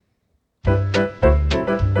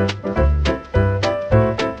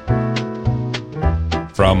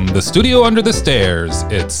From the studio under the stairs,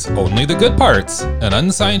 it's Only the Good Parts, an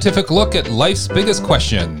unscientific look at life's biggest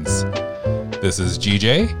questions. This is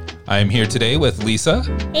GJ. I'm here today with Lisa.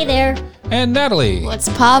 Hey there. And Natalie. What's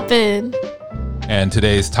poppin'? And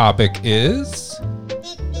today's topic is...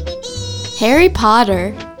 Harry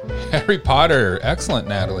Potter. Harry Potter. Excellent,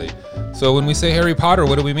 Natalie. So when we say Harry Potter,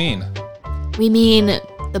 what do we mean? We mean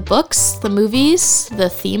the books, the movies,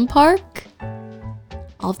 the theme park,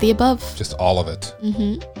 all of the above. Just all of it.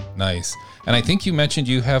 Mm-hmm. Nice. And I think you mentioned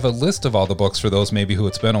you have a list of all the books for those maybe who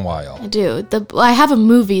it's been a while. I do. I have a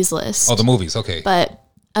movies list. Oh, the movies. Okay. But,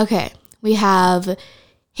 okay. We have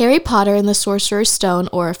Harry Potter and the Sorcerer's Stone,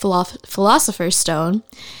 or Philosopher's Stone,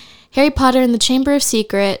 Harry Potter and the Chamber of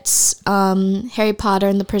Secrets, Harry Potter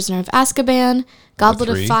and the Prisoner of Azkaban, Goblet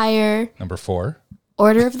of Fire. Number 4.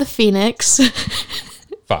 Order of the Phoenix.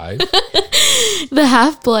 5. The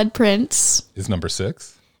Half-Blood Prince. Is number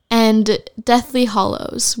 6. And Deathly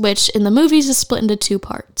Hallows, which in the movies is split into 2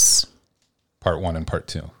 parts. Part 1 and Part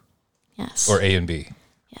 2. Yes. Or A and B.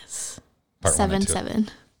 Yes. Part 1 and 2. 7.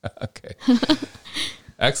 Okay.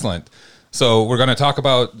 Excellent. So we're going to talk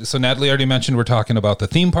about, so Natalie already mentioned we're talking about the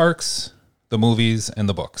theme parks, the movies, and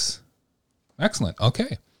the books. Excellent.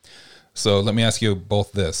 Okay. So let me ask you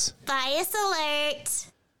both this. Bias alert.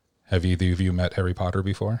 Have either of you met Harry Potter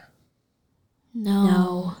before?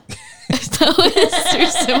 No. That was too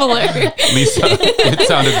similar. Lisa, it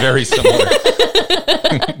sounded very similar.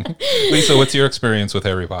 Lisa, what's your experience with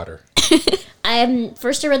Harry Potter?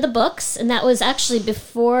 First I read the books, and that was actually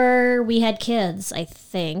before we had kids, I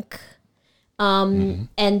think. And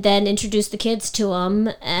then introduced the kids to them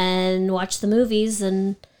and watched the movies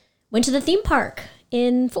and went to the theme park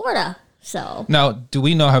in Florida. So now, do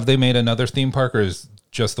we know, have they made another theme park, or is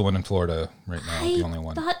just the one in Florida right now the only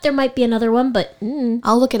one? I thought there might be another one, but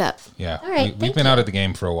I'll look it up. Yeah. All right, We've been out of the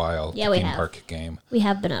game for a while. Yeah, the we theme have. park game. we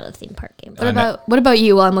have been out of the theme park game. What about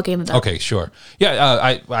you while I'm looking it up? Okay, sure.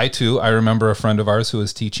 Yeah, I too. I remember a friend of ours who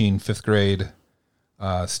was teaching 5th grade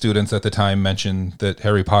students at the time mentioned that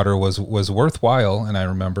Harry Potter was worthwhile, and I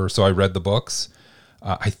remember. So I read the books.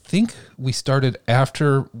 I think we started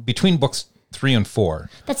between books 3 and 4.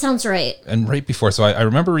 That sounds right. And right before, so I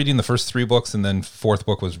remember reading the first 3 books, and then 4th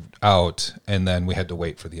book was out, and then we had to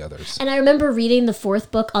wait for the others. And I remember reading the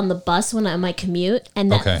 4th book on the bus when on my commute,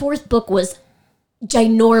 and that 4th book was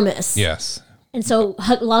ginormous. Yes. And so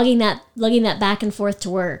lugging that back and forth to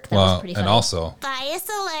work, that was pretty fun. And also, Bias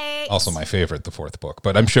alert. also my favorite, the 4th book,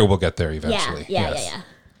 but I'm sure we'll get there eventually. Yeah.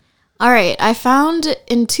 All right. I found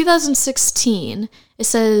in 2016, it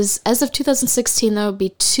says, as of 2016, there will be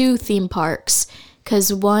 2 theme parks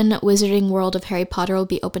because one Wizarding World of Harry Potter will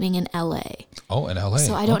be opening in LA. Oh, in LA.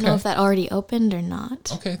 So I don't know if that already opened or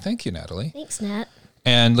not. Okay, thank you, Natalie. Thanks, Nat.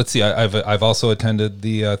 And let's see, I've also attended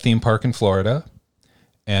the theme park in Florida,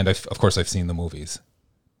 and of course I've seen the movies.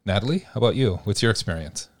 Natalie, how about you? What's your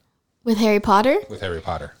experience With Harry Potter? with Harry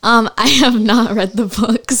Potter? I have not read the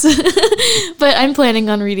books, but I'm planning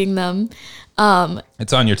on reading them.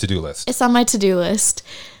 It's on your to-do list. It's on my to-do list.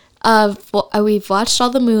 We've watched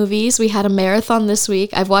all the movies. We had a marathon this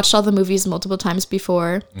week. I've watched all the movies multiple times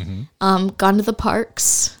before. Gone to the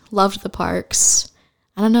parks. Loved the parks.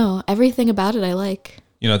 I don't know. Everything about it I like.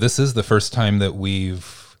 You know, this is the first time that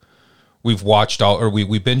we've watched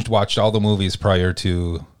we binge watched all the movies prior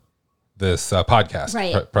to this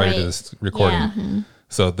podcast, prior to this recording. Yeah.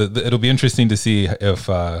 So it'll be interesting to see if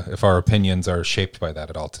our opinions are shaped by that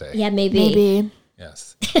at all today. Yeah, maybe. Maybe.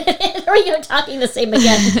 Yes. Are you talking the same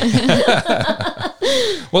again?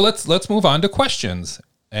 Well, let's move on to questions.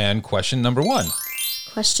 And question number 1.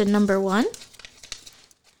 Question number 1.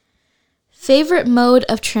 Favorite mode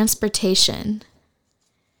of transportation?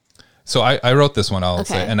 So I wrote this one, I'll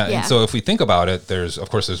say. Okay, And so if we think about it, there's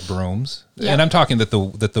brooms. Yep. And I'm talking that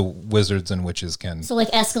the wizards and witches can. So like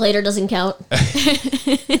escalator doesn't count.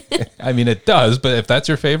 I mean, it does, but if that's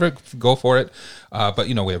your favorite, go for it. But,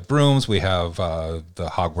 we have brooms. We have the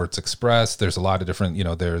Hogwarts Express. There's a lot of different,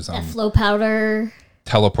 there's That flow powder.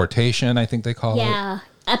 teleportation, I think they call it. Yeah.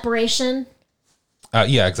 Apparition.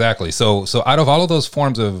 Yeah, exactly. So out of all of those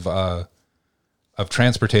forms of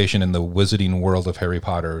transportation in the wizarding world of Harry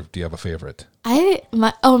Potter, do you have a favorite?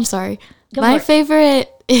 I'm sorry. Go My for it.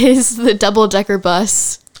 favorite is the double-decker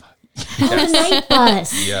bus. Oh, the night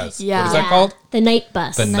bus. Yes. Yeah. What is that called? The night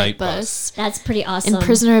bus. The night bus. That's pretty awesome. And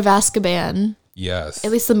Prisoner of Azkaban. Yes.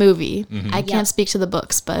 At least the movie. Mm-hmm. I can't speak to the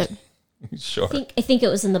books, but Sure. I think it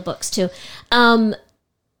was in the books too.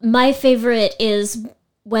 My favorite is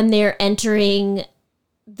when they're entering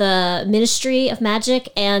the Ministry of Magic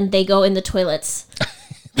and they go in the toilets.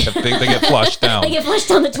 They get flushed down. They get flushed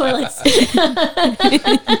down the toilets.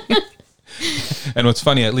 And what's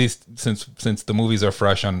funny, at least since the movies are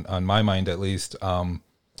fresh on my mind, at least,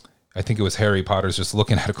 I think it was Harry Potter's just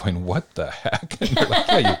looking at it going, what the heck? And they're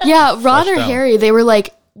like, Yeah, Ron or down. Harry, they were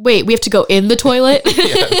like, wait, we have to go in the toilet?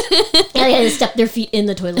 Yes. Yeah, they had to step their feet in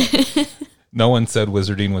the toilet. No one said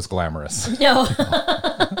wizarding was glamorous. No.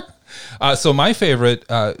 So my favorite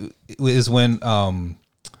is when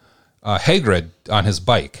Hagrid on his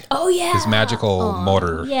bike, Oh yeah. his magical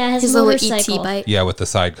motor, Yeah, His little ET motorcycle. bike. yeah, with the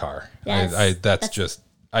sidecar. Yes,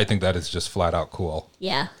 I think that is just flat out cool.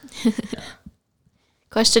 Yeah.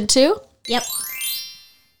 Question 2. Yep.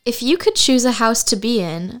 If you could choose a house to be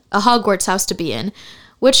in, a Hogwarts house to be in,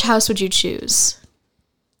 which house would you choose?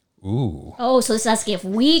 Ooh. Oh, so it's asking if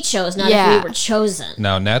we chose, not if Yeah. we were chosen.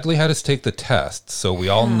 Now Natalie had us take the test, so we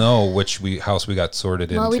all know which house we got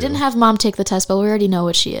sorted into. Well, we didn't have Mom take the test, but we already know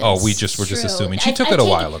what she is. Oh, we're just True. assuming. She I've- took I've it a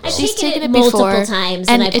taken- while ago. I've She's taken taken it it multiple before, times,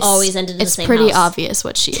 and I've always ended in the It's same pretty house. obvious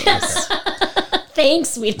what she is. Thanks,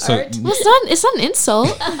 sweetheart. Well, it's not an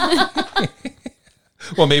insult.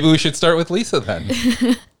 Well, maybe we should start with Lisa then.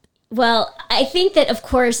 Well, I think that, of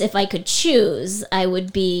course, if I could choose, I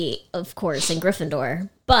would be, of course, in Gryffindor.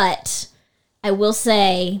 But I will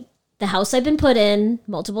say the house I've been put in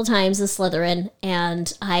multiple times is Slytherin,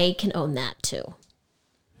 and I can own that too.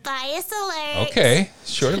 Bias alert. Okay,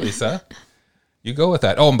 sure, Lisa. You go with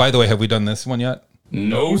that. Oh, and by the way, have we done this one yet?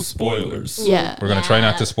 No spoilers. Yeah. We're going to try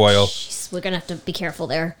not to spoil. Jeez, we're going to have to be careful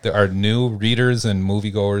there. There are new readers and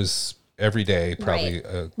moviegoers every day, probably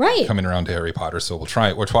Right. coming around to Harry Potter. So we'll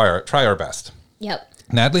try our best. Yep.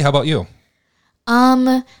 Natalie, how about you? I'm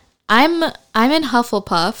in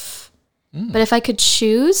Hufflepuff, but if I could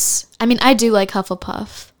choose, I mean, I do like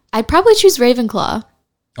Hufflepuff. I'd probably choose Ravenclaw.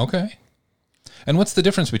 Okay. And what's the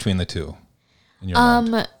difference between the two? In your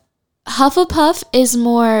mind? Hufflepuff is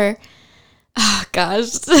more. Oh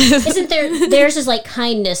gosh, Isn't theirs is like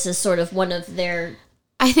kindness is sort of one of their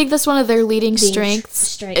I think that's one of their leading strengths.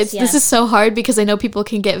 strengths, This yeah. is so hard because I know people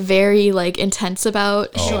can get very like intense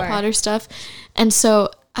about Sure. Harry Potter stuff, and so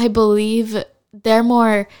I believe they're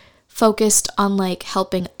more focused on like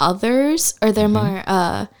helping others, or they're more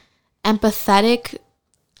empathetic.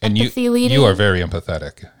 and empathy you leading. are very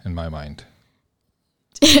empathetic in my mind.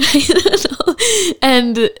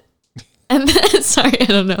 and then, sorry, I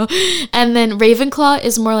don't know. And then Ravenclaw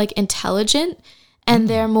is more like intelligent, and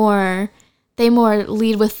they more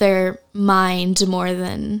lead with their mind more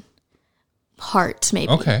than heart,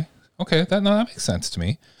 maybe. Okay. That makes sense to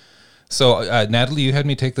me. So, Natalie, you had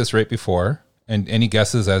me take this right before. And any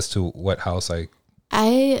guesses as to what house I...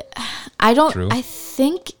 I don't. True. I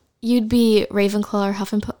think you'd be Ravenclaw or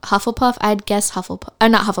Hufflepuff. I'd guess Hufflepuff.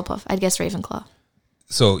 Not Hufflepuff. I'd guess Ravenclaw.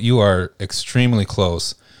 So you are extremely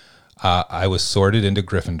close. I was sorted into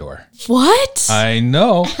Gryffindor. What? I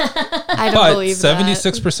know. I don't But believe that.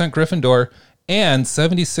 76% Gryffindor and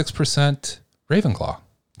 76% Ravenclaw.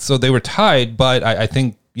 So they were tied, but I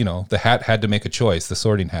think, the hat had to make a choice, the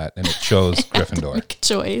sorting hat, and it chose Gryffindor. Good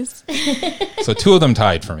choice. So two of them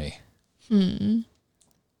tied for me.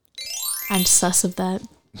 I'm sus of that.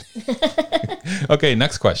 Okay,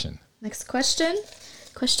 next question. Next question.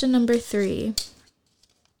 Question number 3.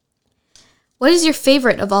 What is your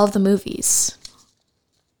favorite of all of the movies?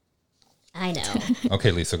 I know.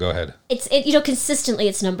 Okay, Lisa, go ahead. Consistently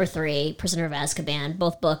it's number 3, Prisoner of Azkaban,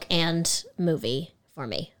 both book and movie for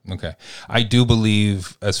me. Okay. I do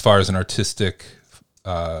believe, as far as an artistic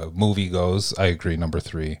movie goes, I agree, number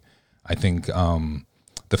 3. I think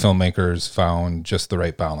the filmmakers found just the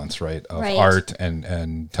right balance, right, of Right. art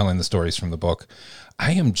and telling the stories from the book.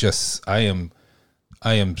 I am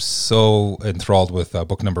so enthralled with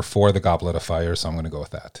book number 4, The Goblet of Fire, so I'm going to go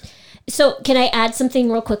with that. So can I add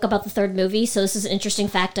something real quick about the third movie? So this is an interesting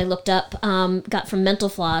fact I looked up, got from Mental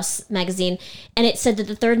Floss magazine, and it said that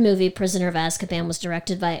the third movie, Prisoner of Azkaban, was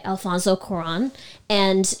directed by Alfonso Cuarón,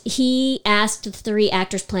 and he asked the 3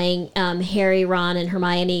 actors playing Harry, Ron, and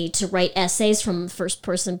Hermione to write essays from the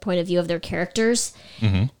first-person point of view of their characters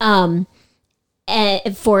for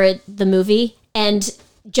the movie. And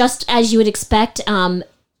just as you would expect,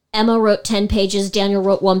 Emma wrote 10 pages, Daniel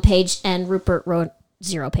wrote 1 page, and Rupert wrote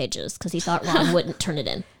 0 pages because he thought Ron wouldn't turn it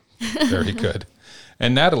in. Very good.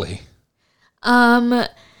 And Natalie? I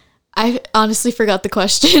honestly forgot the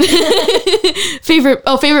question. favorite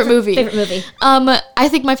movie. Favorite movie? I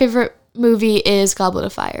think my favorite movie is Goblet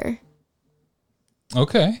of Fire.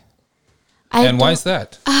 Okay. I And why don't- is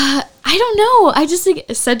that? I don't know. I just think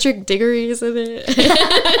Cedric Diggory is in it.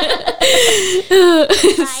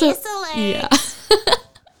 Bias alert. Yeah.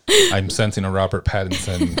 I'm sensing a Robert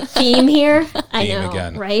Pattinson. Theme here? I Theme know,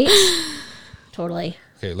 again. right? Totally.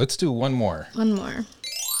 Okay, let's do one more. One more.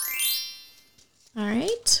 All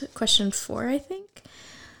right. Question 4, I think.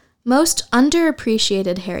 Most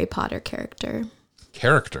underappreciated Harry Potter character.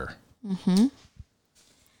 Character.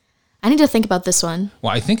 I need to think about this one.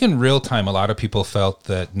 Well, I think in real time, a lot of people felt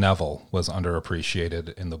that Neville was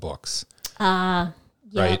underappreciated in the books. Yeah.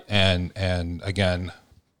 Right. And again,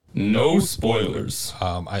 No spoilers.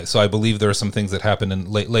 so I believe there are some things that happened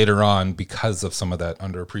in later on because of some of that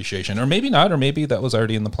underappreciation, or maybe not, or maybe that was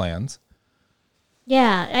already in the plans.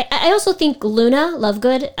 Yeah, I also think Luna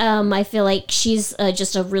Lovegood. I feel like she's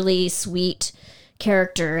just a really sweet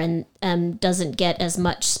character and doesn't get as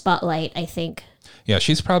much spotlight, I think. Yeah,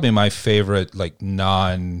 she's probably my favorite, like,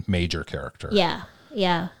 non-major character.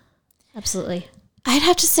 Yeah, absolutely. I'd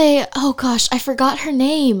have to say, oh gosh, I forgot her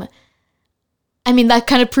name. I mean, that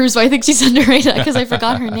kind of proves why I think she's underrated because I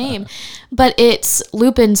forgot her name. But it's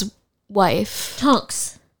Lupin's wife.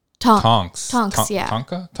 Tonks. Tonks. Yeah.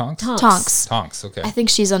 Tonka? Tonks? Tonks. Tonks, okay. I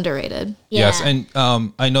think she's underrated. Yeah, Yes, and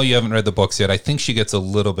I know you haven't read the books yet. I think she gets a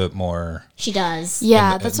little bit more... she does.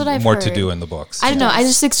 Yeah, that's what I've more heard. to do in the books. I don't know. I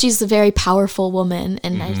just think she's a very powerful woman,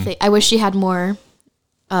 and I wish she had more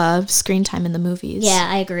screen time in the movies. Yeah,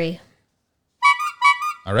 I agree.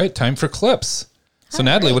 All right, time for clips. So,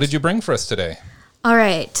 Natalie, what did you bring for us today? All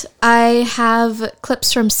right. I have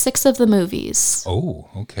clips from 6 of the movies. Oh,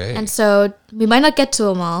 okay. And so we might not get to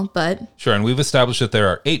them all, but Sure, and we've established that there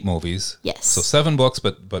are 8 movies. Yes. So 7 books,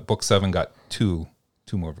 but book 7 got two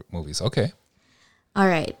more movies. Okay. all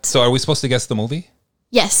right. So are we supposed to guess the movie?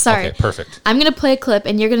 Yes, sorry. Okay, perfect. I'm going to play a clip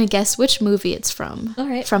and you're going to guess which movie it's from. All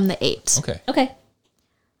right. From the 8. Okay. Okay.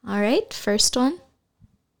 All right. First one.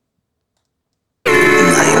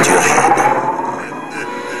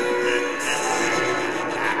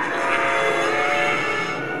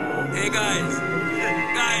 Hey guys,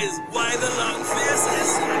 why the long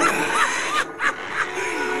faces?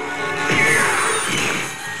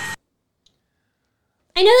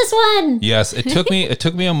 I know this one. Yes, it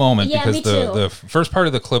took me a moment Yeah, because me too. the first part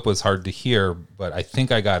of the clip was hard to hear, but I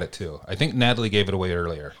think I got it too. I think Natalie gave it away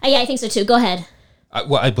earlier. Yeah, I think so too. Go ahead.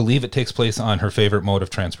 I believe it takes place on her favorite mode of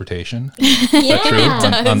transportation. Yeah. True?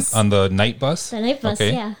 On the night bus? The Night Bus,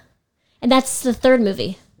 Okay. yeah. And that's the third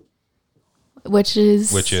movie, Which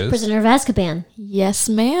is? Prisoner of Azkaban. Yes,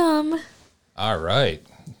 ma'am. All right.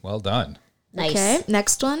 Well done. Nice. Okay.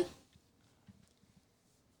 Next one.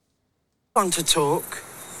 Want to talk?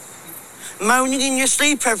 Moaning in your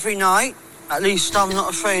sleep every night? At least I'm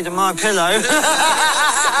not afraid of my pillow.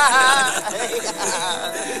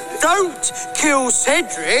 Don't kill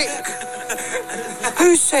Cedric.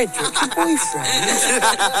 Who's Cedric? Your boyfriend?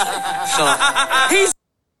 Shut up. He's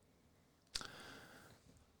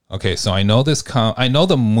Okay, so I know this. I know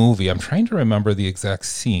the movie. I'm trying to remember the exact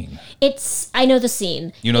scene. I know the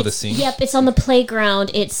scene. You know It's- the scene? Yep, it's on the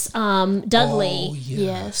playground. It's Dudley Oh,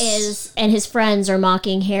 Yes. and his friends are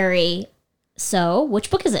mocking Harry. So, which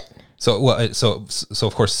book is it? So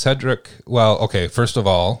of course Cedric. Well, okay. First of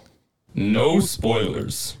all, No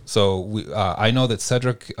spoilers. so I know that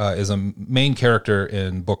Cedric is a main character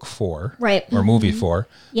in book 4, Right. or movie 4.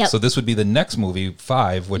 Yep. So this would be the next movie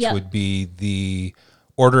 5, which Yep. would be the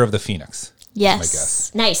Order of the Phoenix. Yes. I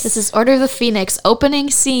guess. Nice. This is Order of the Phoenix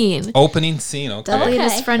opening scene. Opening scene. Okay. Dudley and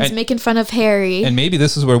his Okay. friends And- making fun of Harry. And maybe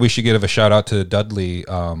this is where we should give a shout out to Dudley,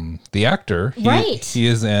 the actor. Right. He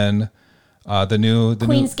is in the new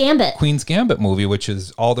Queen's Gambit. Queen's Gambit movie, which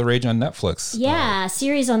is all the rage on Netflix. Yeah,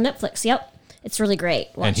 series on Netflix. Yep. It's really great.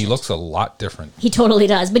 Watch And he it. looks a lot different. He totally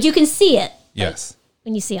does, but you can see it Yes.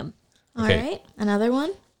 when you see him. All okay. right. Another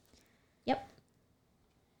one. Yep.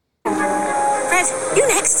 Fred, you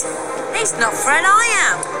next. It's not Fred, I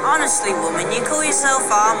am. Honestly, woman, you call yourself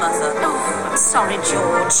our mother. Oh, I'm sorry,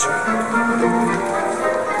 George.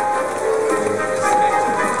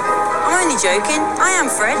 I'm only joking. I am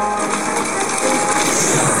Fred.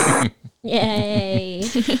 Yay.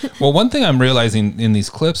 Well, one thing I'm realizing in these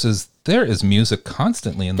clips is there is music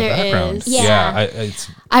constantly in the There background. is. Yeah. It's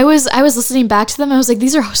I was listening back to them. And I was like,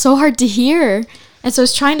 these are so hard to hear. And so I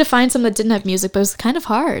was trying to find some that didn't have music, but it was kind of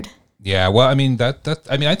hard. yeah. Well, I mean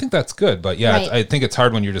I think that's good, but yeah, Right. I think it's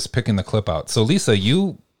hard when you're just picking the clip out. So Lisa,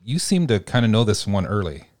 you seem to kind of know this one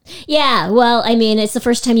early. Yeah, well, I mean, it's the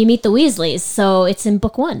first time you meet the Weasleys, so it's in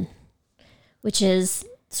book 1, which is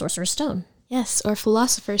Sorcerer's Stone Yes, or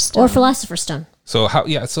Philosopher's Stone. or Philosopher's Stone. So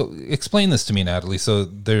so explain this to me, Natalie. So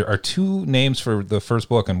there are 2 names for the first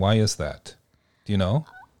book, and why is that? Do you know?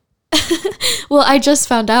 Well, I just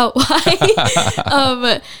found out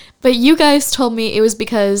why. But you guys told me it was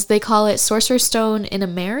because they call it Sorcerer's Stone in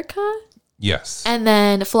America Yes. and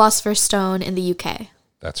then Philosopher's Stone in the UK.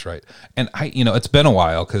 That's right. And it's been a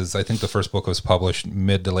while because I think the first book was published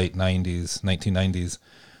mid to late 1990s.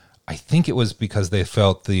 I think it was because they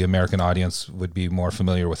felt the American audience would be more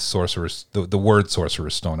familiar with Sorcerer's, the word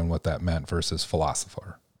Sorcerer's Stone and what that meant versus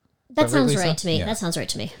philosopher. That sounds Lisa? right to me. Yeah. That sounds right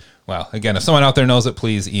to me. Well, again, if someone out there knows it,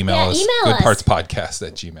 please email us. Email us.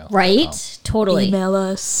 goodpartspodcast@gmail.com. Right? Totally. Email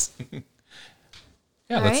us. Yeah,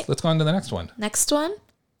 All right. let's go on to the next one. Next one.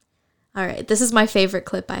 All right, this is my favorite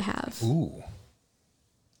clip I have. Ooh.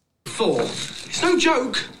 It's no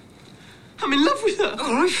joke. I'm in love with her.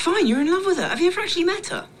 All right, fine, you're in love with her. Have you ever actually met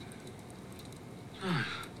her?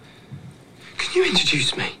 Can you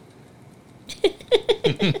introduce me?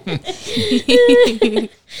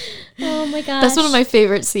 Oh my gosh. That's one of my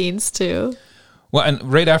favorite scenes too. Well, and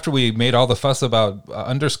right after we made all the fuss about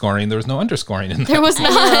underscoring, there was no underscoring in there. There was I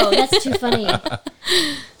not. know, that's too funny.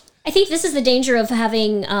 I think this is the danger of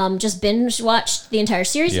having just binge watched the entire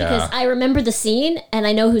series Yeah. because I remember the scene and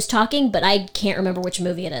I know who's talking, but I can't remember which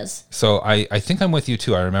movie it is. So I think I'm with you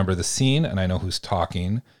too. I remember the scene and I know who's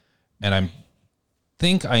talking, and I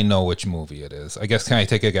think I know which movie it is. I guess, can I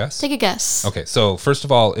take a guess? Take a guess. Okay, so first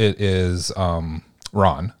of all, it is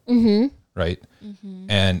Ron, right?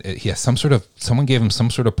 And he has someone gave him some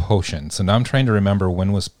sort of potion. So now I'm trying to remember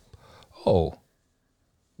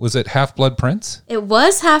was it Half-Blood Prince? It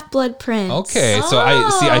was Half-Blood Prince. Okay, so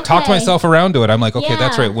I talked okay. myself around to it. I'm like, okay,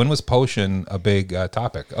 that's Yeah. right. When was potion a big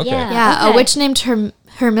topic? Okay. Yeah. Yeah, Okay. a witch named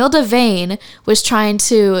Hermilda Vane was trying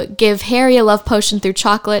to give Harry a love potion through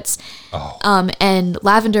chocolates. And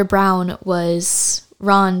Lavender Brown was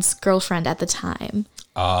Ron's girlfriend at the time.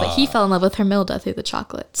 But he fell in love with Hermilda through the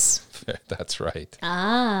chocolates. That's right.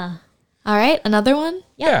 Ah. All right, another one?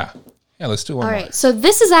 Yeah. Yeah, let's do one All more. right, so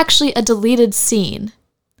this is actually a deleted scene.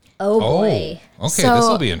 Oh boy. Okay, So this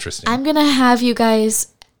will be interesting. I'm going to have you guys,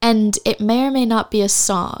 and it may or may not be a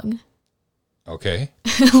song, Okay.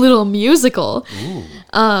 a little musical.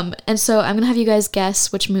 And so I'm going to have you guys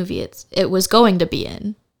guess which movie it was going to be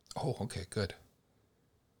in. Oh, okay, good.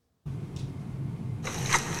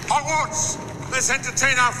 Hogwarts! Let's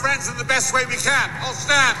entertain our friends in the best way we can. All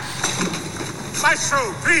stand.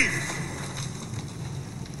 Maestro, please.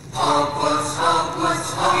 Hogwarts,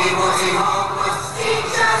 Hogwarts, Hoggy Woggy Hogwarts,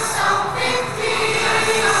 teach us something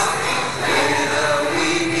something Later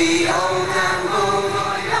we be old and old,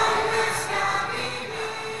 our youngest can be.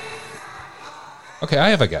 Okay, I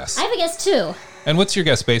have a guess. I have a guess too. And what's your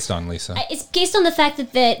guess based on, Lisa? It's based on the fact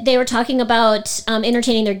that they were talking about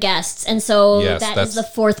entertaining their guests, and so Yes, that that's- is the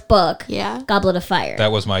fourth book. Yeah. Goblet of Fire.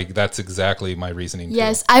 That's exactly my reasoning too.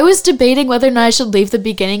 Yes, I was debating whether or not I should leave the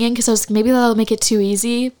beginning in because I was maybe that'll make it too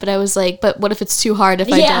easy. But I was like, but what if it's too hard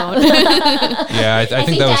if I Yeah. don't? Yeah, I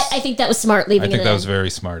think that was I think that was smart leaving I think it that in. was very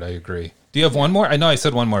smart. I agree. Do you have one more? I know I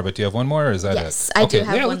said one more, but do you have one more or is that Yes, it? I do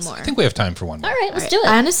have one more. I think we have time for one more. All right, let's do it.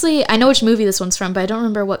 I honestly, I know which movie this one's from, but I don't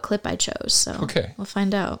remember what clip I chose. So Okay. we'll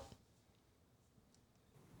find out.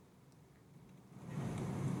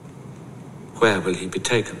 Where will he be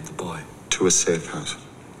taken, the boy? To a safe house.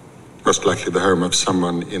 Most likely the home of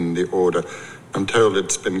someone in the Order. I'm told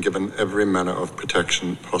it's been given every manner of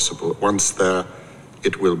protection possible. Once there,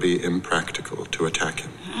 it will be impractical to attack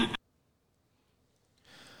him.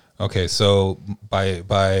 Okay, so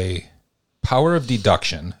by power of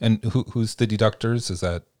deduction, and who's the deductors? Is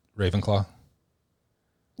that Ravenclaw?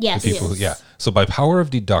 Yes. The people who, yeah. So by power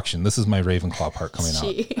of deduction, this is my Ravenclaw part coming out.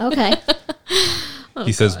 Okay.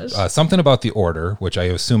 He says something about the Order, which I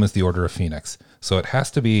assume is the Order of Phoenix. So it has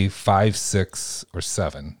to be 5, 6, or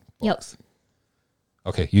 7 books. Yep.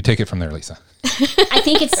 Okay, you take it from there, Lisa. I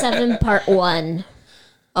think it's 7 part 1.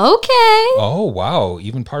 Okay. Oh, wow.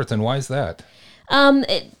 Even parts. And why is that?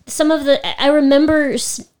 Some of the I remember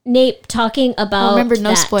Snape talking about. Remember, no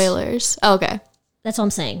that. spoilers. Oh, okay. That's all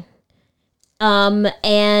I'm saying.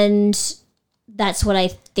 And that's what I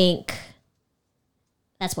think.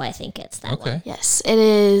 That's why I think it's that Okay. one. Yes, it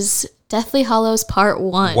is Deathly Hallows Part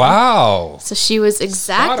 1. Wow. So she was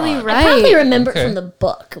exactly on. right. I probably remember Okay. it from the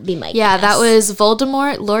book. Would be my Yeah, guess. that was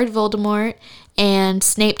Voldemort, Lord Voldemort, and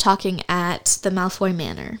Snape talking at the Malfoy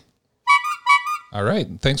Manor. All right.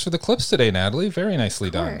 Thanks for the clips today, Natalie. Very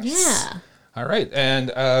nicely done. Yeah. All right.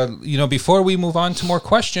 And, before we move on to more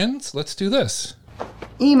questions, let's do this.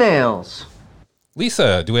 Emails.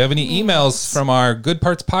 Lisa, do we have any emails from our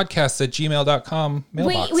goodpartspodcast@gmail.com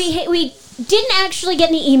mailbox? We didn't actually get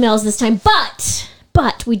any emails this time,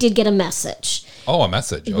 but we did get a message. Oh, a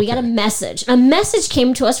message. We got a message. A message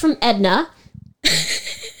came to us from Edna.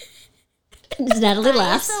 Natalie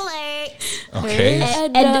laughs. Okay.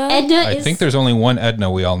 Edna I is. think there's only one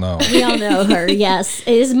Edna we all know. We all know her. Yes, it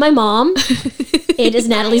is my mom. It is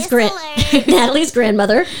Natalie's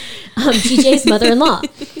grandmother. GJ's mother-in-law.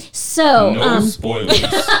 So No spoilers.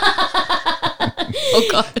 Oh,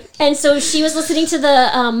 God. And so she was listening to the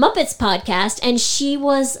Muppets podcast, and she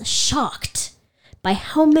was shocked by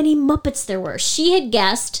how many Muppets there were. She had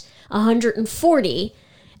guessed 140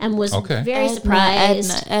 and was very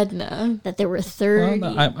surprised Edna. that there were 30.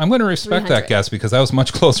 Well, I'm going to respect that guess because that was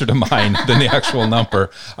much closer to mine than the actual number.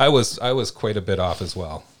 I was quite a bit off as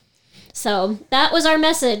well. So that was our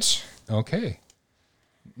message. Okay.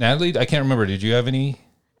 Natalie, I can't remember. Did you have any?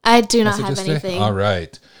 I do not have messages anything. today? All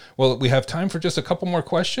right. Well, we have time for just a couple more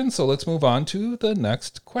questions, so let's move on to the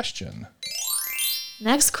next question.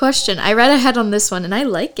 Next question. I read ahead on this one, and I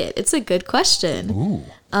like it. It's a good question. Ooh.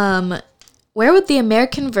 Where would the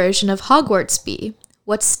American version of Hogwarts be?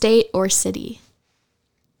 What state or city?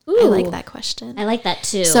 Ooh, I like that question. I like that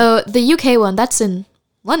too. So the UK one, that's in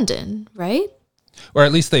London, right? Or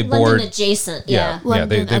at least they board... London adjacent, yeah.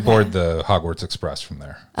 London, they board the Hogwarts Express from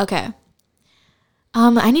there. Okay.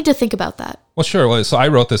 I need to think about that. Well, sure. Well, so I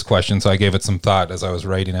wrote this question, so I gave it some thought as I was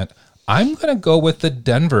writing it. I'm going to go with the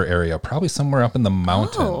Denver area, probably somewhere up in the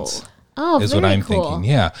mountains. Oh, is very what I'm cool.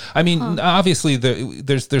 thinking. Yeah. I mean, obviously,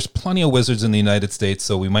 there's plenty of wizards in the United States,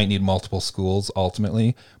 so we might need multiple schools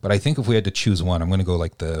ultimately. But I think if we had to choose one, I'm going to go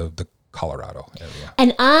like the Colorado area.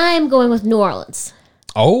 And I'm going with New Orleans.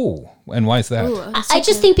 Oh, and why is that? Ooh, I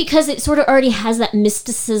just think because it sort of already has that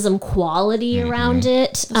mysticism quality around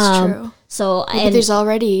it. That's true. So Maybe there's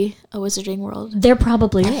already a Wizarding World. There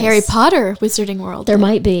probably is. Harry Potter Wizarding World. There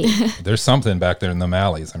might be. There's something back there in the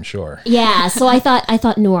Malleys, I'm sure. Yeah, so I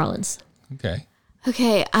thought New Orleans. Okay.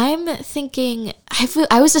 Okay, I'm thinking,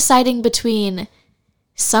 I was deciding between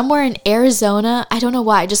somewhere in Arizona. I don't know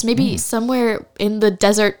why. Just maybe somewhere in the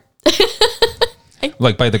desert.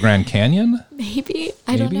 Like by the Grand Canyon? Maybe.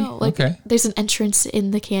 I don't know. Like Okay. there's an entrance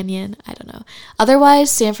in the canyon. I don't know. Otherwise,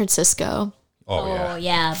 San Francisco. Oh,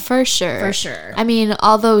 yeah. For sure. For sure. I mean,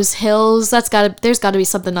 all those hills, there's got to be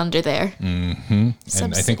something under there. Mm-hmm.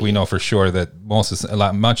 And I think we know for sure that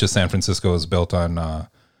much of San Francisco is built on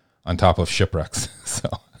top of shipwrecks. So,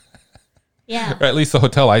 yeah. Or at least the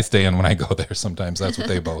hotel I stay in when I go there, sometimes that's what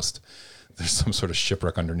they boast. There's some sort of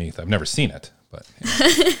shipwreck underneath. I've never seen it, but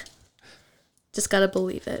Just got to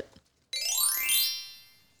believe it.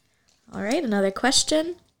 All right, another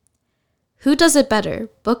question. Who does it better,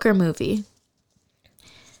 book or movie?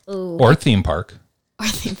 Ooh. Or theme park. Or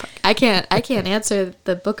theme park. I can't answer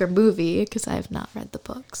the book or movie because I have not read the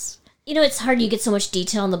books. You know, it's hard. You get so much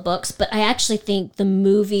detail in the books, but I actually think the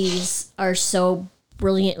movies are so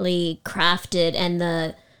brilliantly crafted, and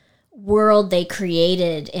the world they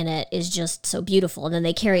created in it is just so beautiful. And then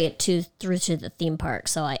they carry it through to the theme park.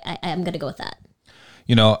 So I'm going to go with that.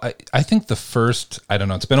 You know, I think the first, I don't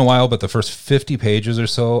know, it's been a while, but the first 50 pages or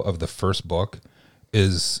so of the first book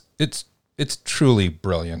it's truly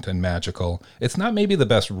brilliant and magical. It's not maybe the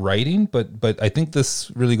best writing, but I think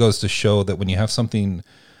this really goes to show that when you have something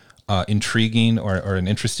intriguing or an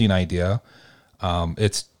interesting idea,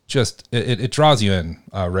 it's just, it draws you in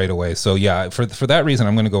right away. So yeah, for that reason,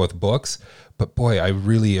 I'm going to go with books. But boy, I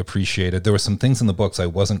really appreciated. There were some things in the books I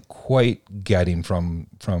wasn't quite getting from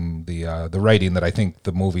the writing that I think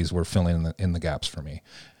the movies were filling in the gaps for me.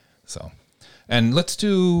 So, and let's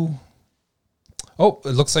do. Oh, it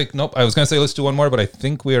looks like nope. I was going to say let's do one more, but I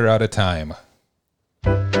think we are out of time.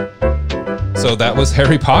 So that was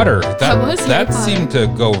Harry Potter. That seemed to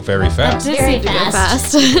go very fast. Very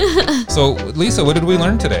fast. So, Lisa, what did we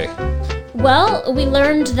learn today? Well, we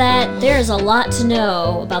learned that there is a lot to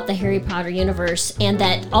know about the Harry Potter universe, and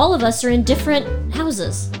that all of us are in different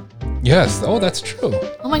houses. Yes. Oh, that's true.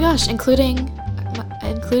 Oh my gosh, including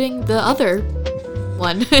the other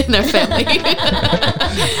one in our family.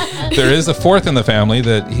 There is a fourth in the family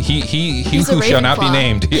that he who shall not be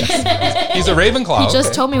named. Yes. He's a Ravenclaw. He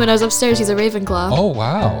just told me when I was upstairs he's a Ravenclaw. Oh,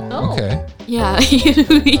 wow. Oh. Okay. Yeah.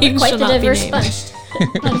 Quite the diverse bunch.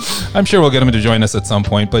 I'm sure we'll get him to join us at some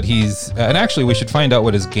point, but and actually we should find out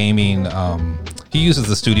what his gaming, he uses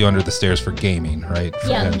the studio under the stairs for gaming, right?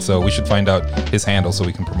 Yeah. And so we should find out his handle so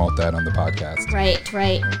we can promote that on the podcast. Right.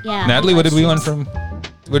 Yeah. Natalie, what did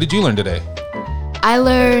you learn today? I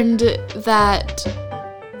learned that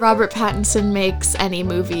Robert Pattinson makes any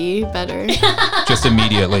movie better. Just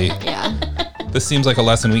immediately. Yeah. This seems like a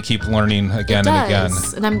lesson we keep learning again and again.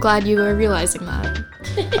 And I'm glad you are realizing that.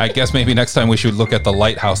 I guess maybe next time we should look at The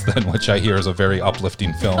Lighthouse then, which I hear is a very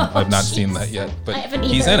uplifting film. I've not seen that yet, but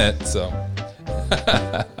he's in it, so.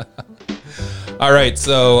 All right,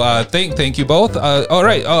 so thank you both. All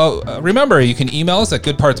right, remember, you can email us at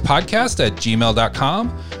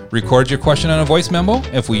goodpartspodcast@gmail.com. Record your question on a voice memo.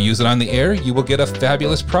 If we use it on the air, you will get a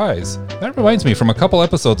fabulous prize. That reminds me, from a couple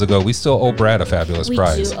episodes ago, we still owe Brad a fabulous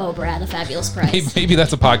prize. We do owe Brad a fabulous prize. Maybe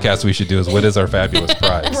that's a podcast we should do, is what is our fabulous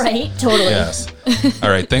prize? Right, totally. Yes. All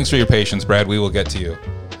right, thanks for your patience, Brad. We will get to you.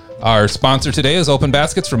 Our sponsor today is Open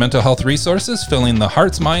Baskets for Mental Health Resources, filling the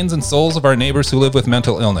hearts, minds, and souls of our neighbors who live with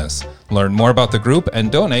mental illness. Learn more about the group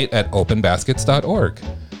and donate at openbaskets.org.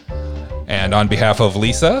 And on behalf of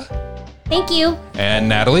Lisa... Thank you. And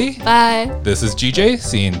Natalie. Bye. This is GJ.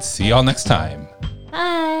 See y'all next time.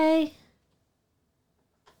 Bye.